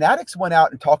 Fanatics went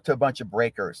out and talked to a bunch of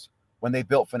breakers when they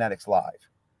built Fanatics Live,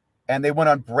 and they went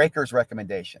on breakers'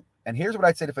 recommendation. And here's what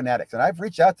I'd say to Fanatics, and I've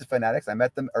reached out to Fanatics. I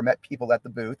met them or met people at the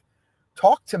booth.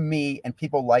 Talk to me and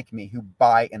people like me who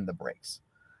buy in the breaks.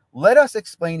 Let us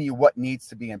explain to you what needs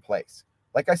to be in place.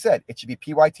 Like I said, it should be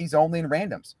PYTs only and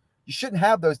randoms. You shouldn't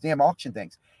have those damn auction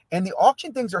things. And the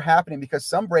auction things are happening because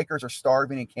some breakers are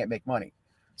starving and can't make money.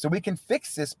 So we can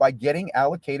fix this by getting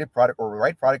allocated product or the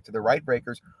right product to the right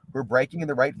breakers who are breaking in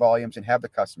the right volumes and have the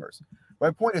customers.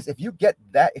 My point is, if you get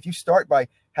that, if you start by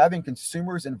having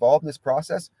consumers involved in this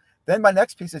process, then my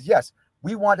next piece is, yes,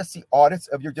 we want to see audits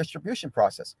of your distribution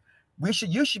process.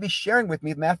 You should be sharing with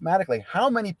me mathematically how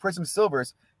many Prizm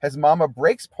Silvers has Mama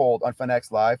Breaks pulled on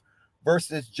Fanatics Live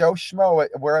versus Joe Schmo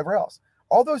at wherever else.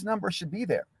 All those numbers should be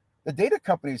there. The data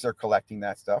companies are collecting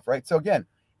that stuff, right? So again,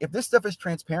 if this stuff is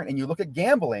transparent and you look at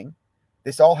gambling,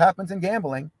 this all happens in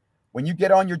gambling. When you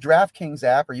get on your DraftKings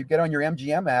app or you get on your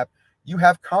MGM app, you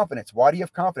have confidence. Why do you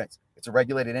have confidence? It's a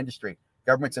regulated industry.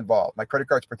 Government's involved. My credit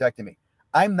card's protecting me.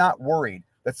 I'm not worried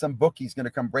that some bookie's going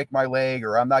to come break my leg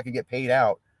or I'm not going to get paid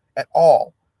out at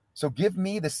all. So give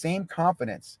me the same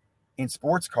confidence in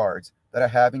sports cards that I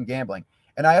have in gambling.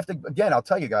 And I have to, again, I'll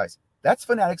tell you guys, that's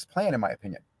Fanatics' plan, in my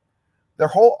opinion. Their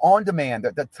whole on-demand,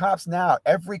 the Tops now,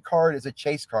 every card is a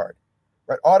chase card,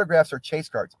 right? Autographs are chase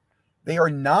cards. They are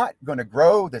not going to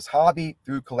grow this hobby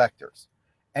through collectors.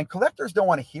 And collectors don't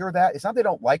want to hear that. It's not they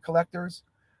don't like collectors.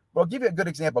 But I'll give you a good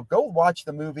example. Go watch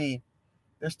the movie.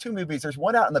 There's two movies. There's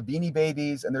one out on the Beanie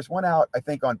Babies, and there's one out, I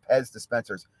think, on Pez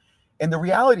dispensers. And the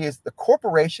reality is the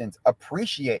corporations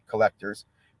appreciate collectors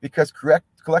because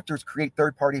collectors create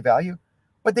third-party value,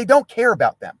 but they don't care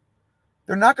about them.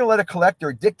 They're not going to let a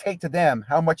collector dictate to them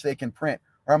how much they can print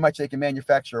or how much they can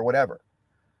manufacture or whatever.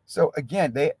 So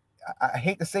again, I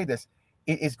hate to say this,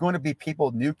 it is going to be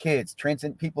people, new kids,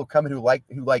 transient people coming who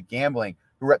like gambling,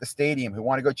 who are at the stadium, who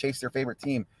want to go chase their favorite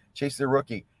team, chase their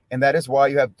rookie. And that is why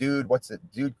you have dude,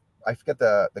 I forget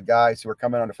the guys who are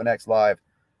coming on to Finex Live.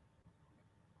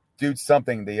 Dude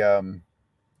something, the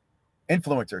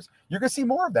influencers. You're going to see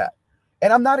more of that.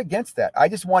 And I'm not against that. I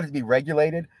just want it to be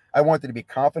regulated. I want it to be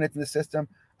confident in the system.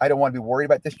 I don't want to be worried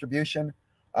about distribution.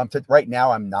 Right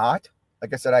now, I'm not.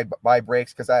 Like I said, I buy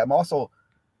breaks because I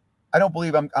don't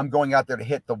believe I'm going out there to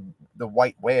hit the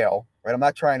white whale, right? I'm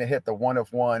not trying to hit the one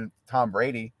of one Tom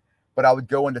Brady, but I would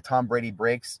go into Tom Brady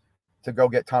breaks to go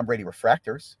get Tom Brady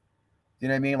refractors. You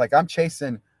know what I mean? Like I'm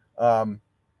chasing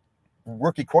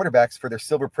rookie quarterbacks for their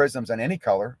silver prisms on any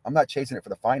color. I'm not chasing it for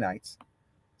the finites.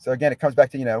 So again, it comes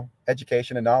back to,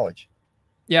 education and knowledge.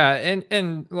 Yeah,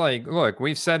 and like, look,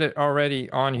 we've said it already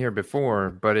on here before,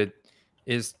 but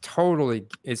it's totally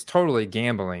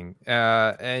gambling.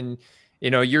 And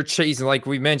you're chasing, like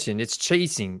we mentioned, it's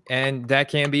chasing, and that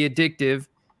can be addictive.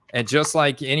 And just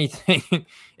like anything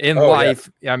in life,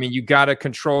 yeah. I mean, you got to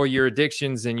control your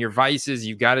addictions and your vices.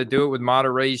 You got to do it with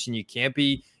moderation. You can't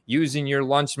be using your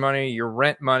lunch money, your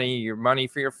rent money, your money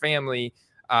for your family.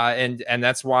 And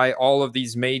that's why all of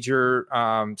these major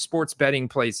sports betting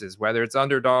places, whether it's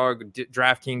Underdog,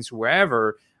 DraftKings,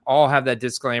 whoever, all have that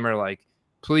disclaimer, like,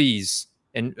 please,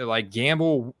 and like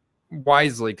gamble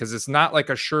wisely, because it's not like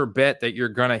a sure bet that you're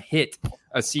going to hit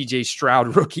a CJ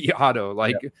Stroud rookie auto.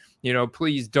 Like,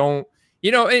 please don't.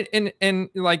 And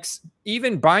like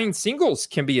even buying singles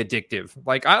can be addictive.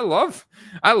 Like I love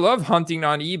hunting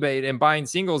on eBay and buying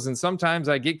singles. And sometimes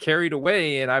I get carried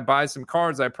away and I buy some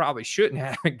cards I probably shouldn't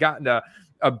have gotten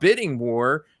a bidding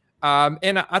war.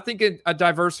 And I think a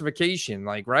diversification,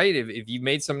 like, right. If you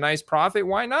made some nice profit,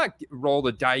 why not roll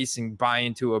the dice and buy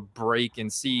into a break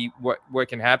and see what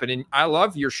can happen? And I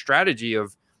love your strategy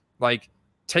of like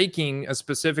taking a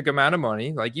specific amount of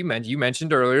money, like you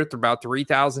mentioned earlier, about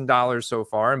 $3,000 so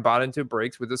far, and bought into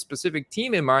breaks with a specific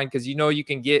team in mind, because you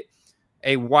can get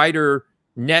a wider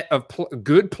net of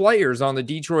good players on the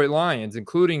Detroit Lions,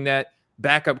 including that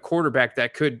backup quarterback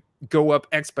that could go up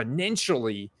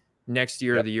exponentially next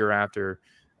year or the year after.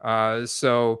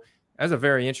 So that's a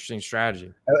very interesting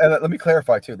strategy. And let me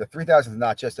clarify too: the 3,000 is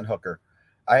not just in Hooker.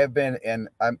 I have been in.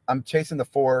 I'm chasing the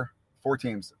four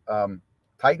teams.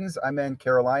 Titans, I'm in.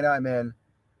 Carolina, I'm in.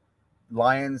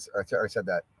 Lions, I already said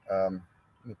that. Let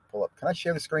me pull up. Can I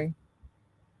share the screen?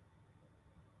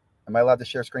 Am I allowed to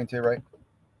share screen too, right?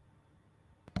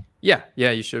 Yeah,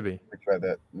 you should be. Let me try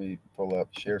that. Let me pull up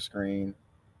share screen.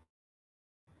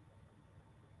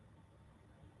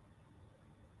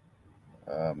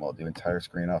 I'll do entire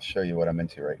screen. I'll show you what I'm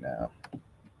into right now.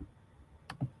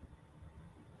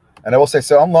 And I will say,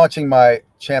 so I'm launching my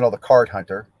channel, The Card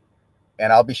Hunter.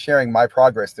 And I'll be sharing my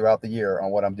progress throughout the year on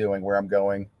what I'm doing, where I'm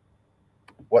going,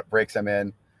 what breaks I'm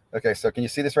in. Okay, so can you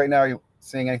see this right now? Are you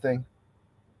seeing anything?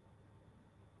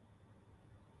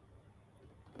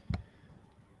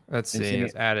 Let's see.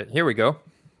 Let's add it. Here we go.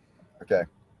 Okay.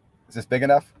 Is this big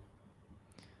enough?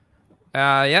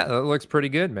 Yeah, that looks pretty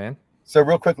good, man. So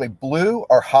real quickly, blue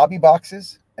are hobby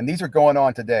boxes, and these are going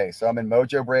on today. So I'm in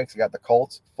Mojo breaks. I got the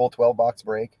Colts full 12 box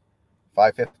break,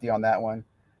 $550 on that one.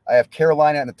 I have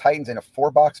Carolina and the Titans in a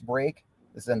 4-box break.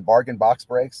 This is in bargain box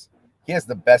breaks. He has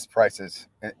the best prices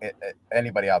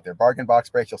anybody out there. Bargain box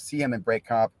breaks. You'll see him in break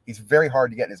comp. He's very hard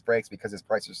to get in his breaks because his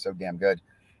prices are so damn good.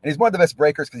 And he's one of the best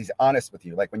breakers because he's honest with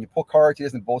you. Like when you pull cards, he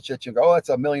doesn't bullshit you and go, oh, that's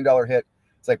 $1 million hit.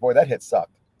 It's like, boy, that hit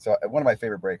sucked. So one of my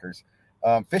favorite breakers.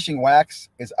 Fishing Wax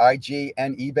is IG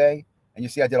and eBay. And you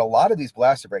see I did a lot of these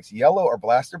blaster breaks. Yellow are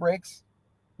blaster breaks.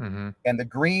 Mm-hmm. And the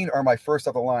green are my first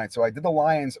off the line. So I did the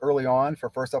Lions early on for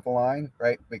first off the line,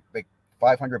 right? Make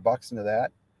 $500 into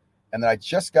that. And then I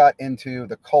just got into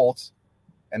the Colts,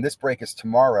 and this break is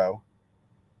tomorrow.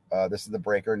 This is the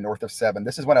breaker north of 7.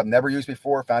 This is one I've never used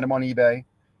before. Found him on eBay.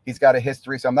 He's got a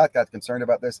history, so I'm not that concerned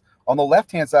about this. On the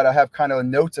left-hand side, I have kind of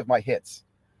notes of my hits.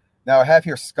 Now I have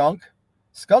here Skunk.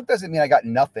 Skunk doesn't mean I got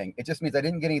nothing. It just means I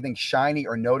didn't get anything shiny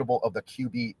or notable of the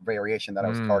QB variation that I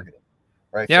was targeting.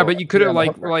 Right. Yeah, so, but you could have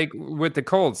like with the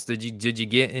Colts. Did you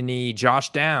get any Josh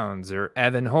Downs or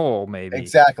Evan Hull maybe?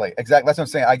 Exactly. That's what I'm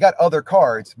saying. I got other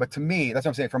cards, but to me, that's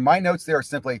what I'm saying. From my notes, there are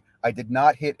simply I did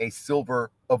not hit a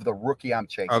silver of the rookie I'm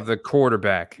chasing, of the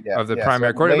quarterback, of the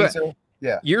primary quarterback.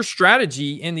 Laser, your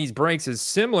strategy in these breaks is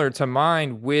similar to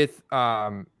mine with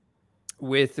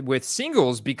with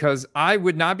singles, because I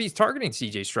would not be targeting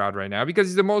CJ Stroud right now because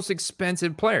he's the most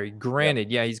expensive player. Yep.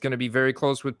 Granted, yeah, he's going to be very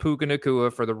close with Puka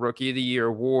Nacua for the Rookie of the Year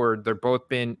award. They're both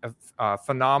been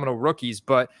phenomenal rookies,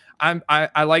 but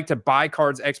I like to buy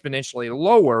cards exponentially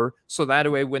lower so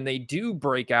that way when they do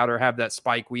break out or have that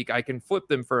spike week, I can flip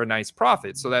them for a nice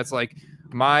profit. So that's like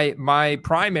my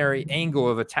primary angle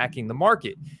of attacking the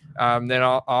market. Then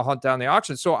I'll hunt down the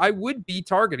auction. So I would be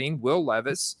targeting Will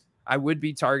Levis. I would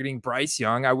be targeting Bryce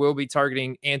Young. I will be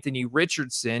targeting Anthony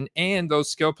Richardson and those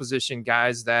skill position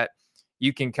guys that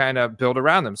you can kind of build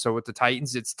around them. So with the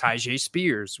Titans, it's Tyjae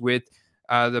Spears. With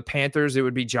the Panthers, it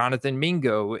would be Jonathan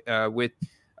Mingo. With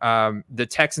the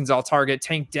Texans, I'll target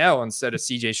Tank Dell instead of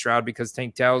CJ Stroud because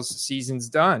Tank Dell's season's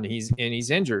done. He's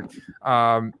injured.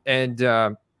 So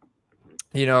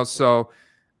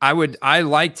I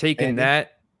like taking Andy,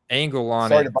 that angle on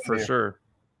sorry it to bother for you. sure.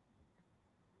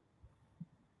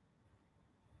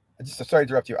 Sorry to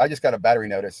interrupt you. I just got a battery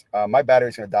notice. My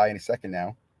battery's going to die any second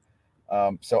now.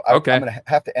 So Okay. I'm going to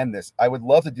have to end this. I would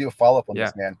love to do a follow-up on Yeah.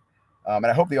 this, man. And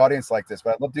I hope the audience liked this,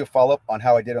 but I'd love to do a follow-up on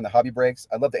how I did on the hobby breaks.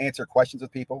 I'd love to answer questions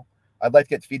with people. I'd like to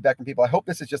get feedback from people. I hope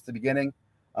this is just the beginning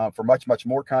for much, much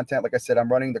more content. Like I said,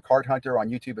 I'm running the Card Hunter on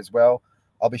YouTube as well.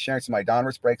 I'll be sharing some of my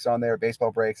Donruss breaks on there,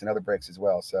 baseball breaks, and other breaks as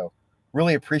well. So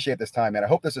really appreciate this time, man. I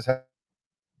hope this is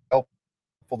helpful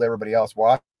to everybody else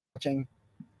watching.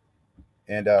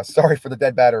 And sorry for the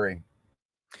dead battery.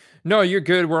 No, you're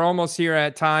good. We're almost here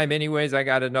at time. Anyways, I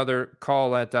got another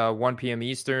call at 1 p.m.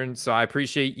 Eastern. So I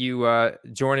appreciate you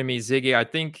joining me, Ziggy. I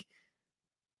think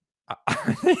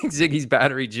Ziggy's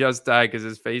battery just died because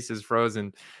his face is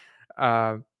frozen.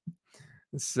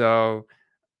 So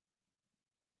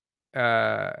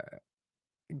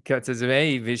Cut says,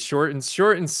 "Hey, short and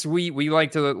sweet. We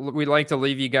like to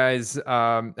leave you guys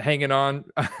hanging on."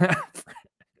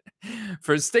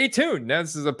 For stay tuned.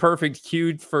 This is a perfect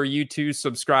cue for you to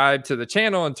subscribe to the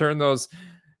channel and turn those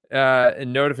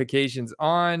notifications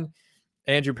on.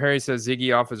 Andrew Perry says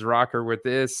Ziggy off his rocker with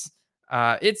this.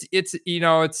 I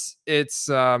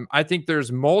think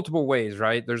there's multiple ways,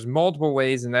 right? There's multiple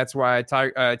ways, and that's why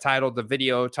I titled the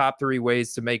video "Top 3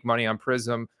 Ways to Make Money on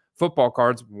Prizm Football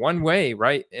Cards." One way,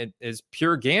 right, it is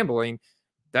pure gambling.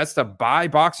 That's to buy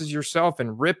boxes yourself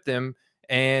and rip them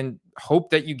and hope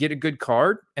that you get a good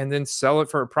card and then sell it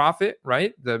for a profit,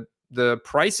 right? The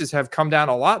prices have come down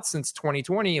a lot since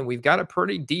 2020, and we've got a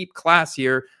pretty deep class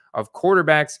here of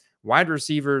quarterbacks, wide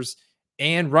receivers,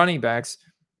 and running backs.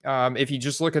 If you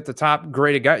just look at the top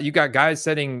graded guys, you got guys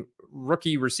setting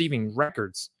rookie receiving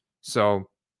records. So,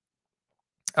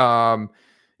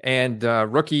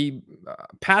 rookie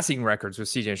passing records with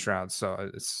CJ Stroud. So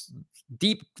it's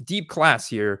deep class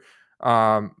here.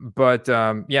 So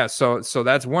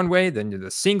that's one way. Then the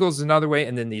singles is another way,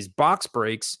 and then these box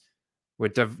breaks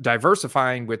with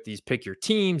diversifying with these pick your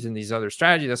teams and these other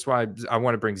strategies. That's why I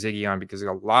want to bring Ziggy on, because he's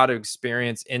got a lot of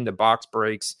experience in the box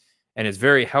breaks, and it's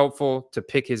very helpful to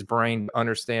pick his brain,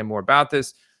 understand more about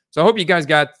this. So I hope you guys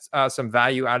got some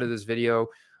value out of this video.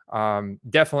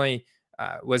 Definitely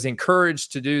was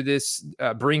encouraged to do this,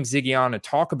 bring Ziggy on and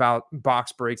talk about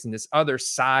box breaks and this other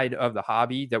side of the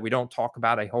hobby that we don't talk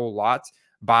about a whole lot,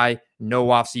 by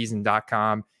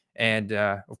nooffseason.com. And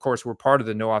of course, we're part of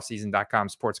the nooffseason.com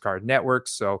sports card network.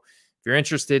 So if you're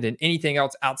interested in anything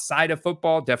else outside of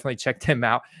football, definitely check them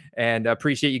out. And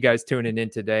appreciate you guys tuning in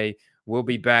today. We'll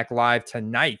be back live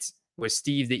tonight with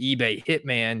Steve the eBay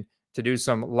Hitman to do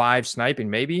some live sniping,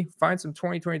 maybe find some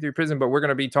 2023 Prizm. But we're going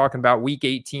to be talking about Week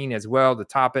 18 as well, the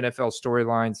top NFL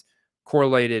storylines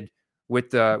correlated with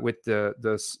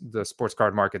the sports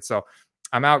card market. So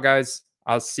I'm out, guys.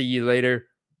 I'll see you later.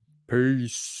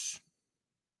 Peace.